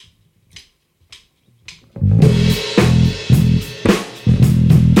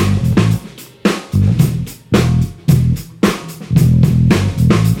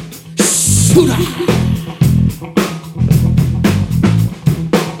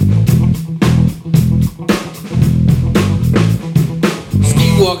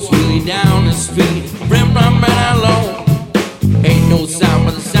street, brim rum and alone. Ain't no sound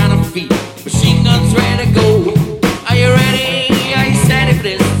but the sound of feet. Machine guns ready to go. Are you ready? Are you ready for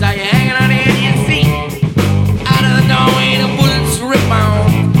this? Are you hanging on the edge of your seat? Out of the doorway, the bullets rip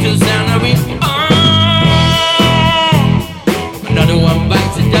on to the sound of it. Oh, another one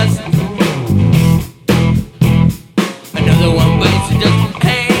bites the dust. Another one bites the dust.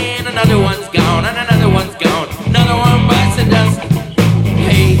 Hey, and another one's gone, and another one's gone. Another one bites the dust.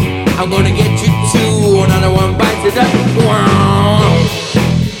 Hey, I'm gonna get you too. Another one bites the dust. Wow.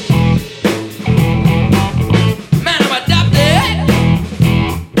 Man, I'm adopted.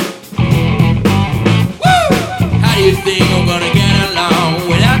 Woo! How do you think I'm gonna get along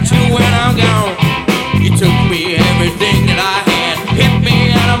without you when I'm gone? You took me everything that I had, hit me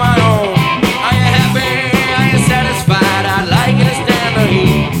out of my own. Are you happy? Are you satisfied? I'd like you to stand the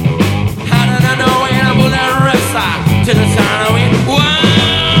heat. How did I know when I pull that rest out to the sound of it? Wow!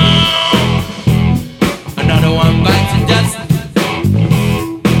 Another one bites the dust.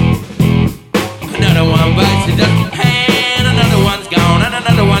 Another one bites the dust. Hey, and another one's gone, and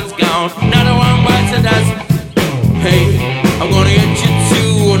another one's gone. Another one bites the dust. Hey, I'm gonna get you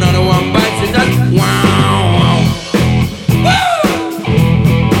too. Another one bites the dust. Wow. Woo!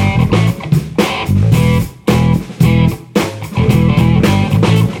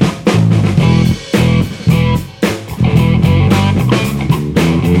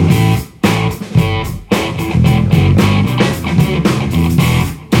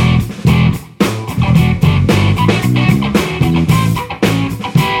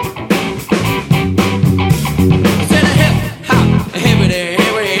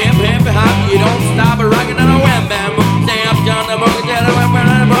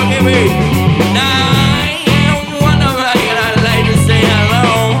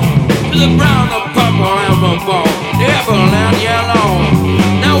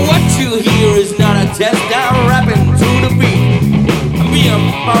 Test out rapping to the beat. Me and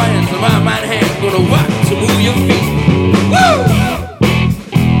my hands around my hand gonna work to move your feet. Woo!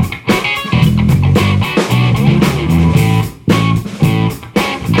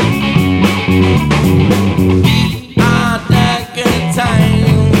 These are the good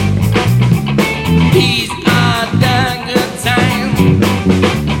times. These are the good times.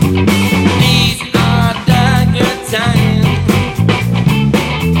 These are the good times.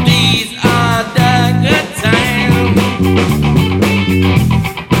 These are the good times.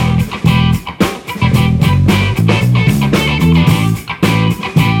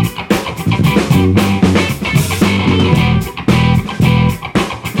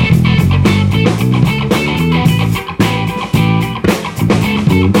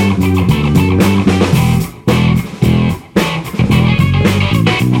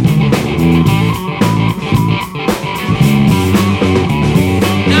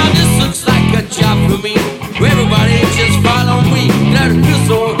 Now this looks like a job for me. Everybody just follow me. That feels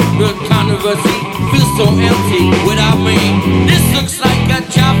so good controversy. Feels so empty without me. This looks like a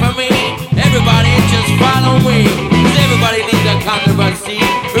job for me. Everybody just follow me. 'Cause everybody needs a controversy.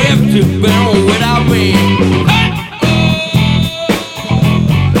 Empty barrel without me.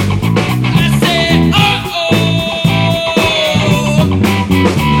 I said, uh-oh.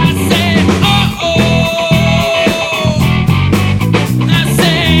 I said, uh-oh. I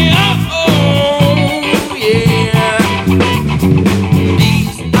say, uh-oh, yeah.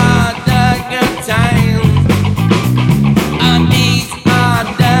 These are the good times. These are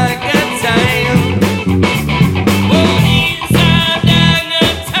the good times. Oh, these are the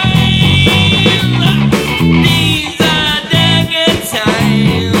good times. These are the good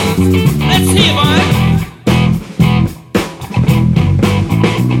times. Let's hear, boy.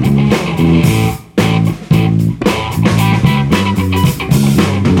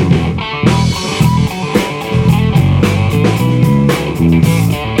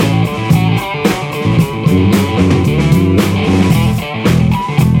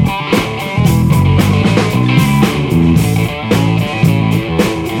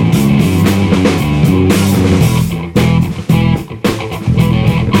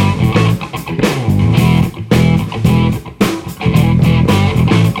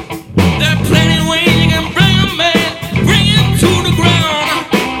 There are plenty of ways you can bring him back, bring him to the ground.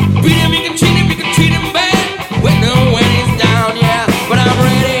 Beat him, you can treat him bad. When he's down, yeah. But I'm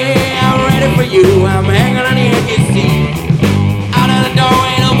ready for you. I'm hanging on the edge of your seat. Out of the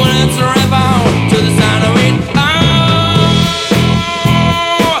doorway, no bullets rip on to the sound of it. Oh,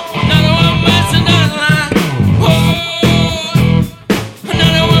 another one bites the dust. Oh,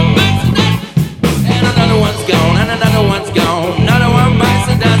 another one bites the dust. And another one's gone, and another one's gone. Another one bites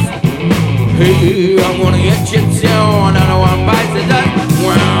the dust. Hey, I'm gonna get you down.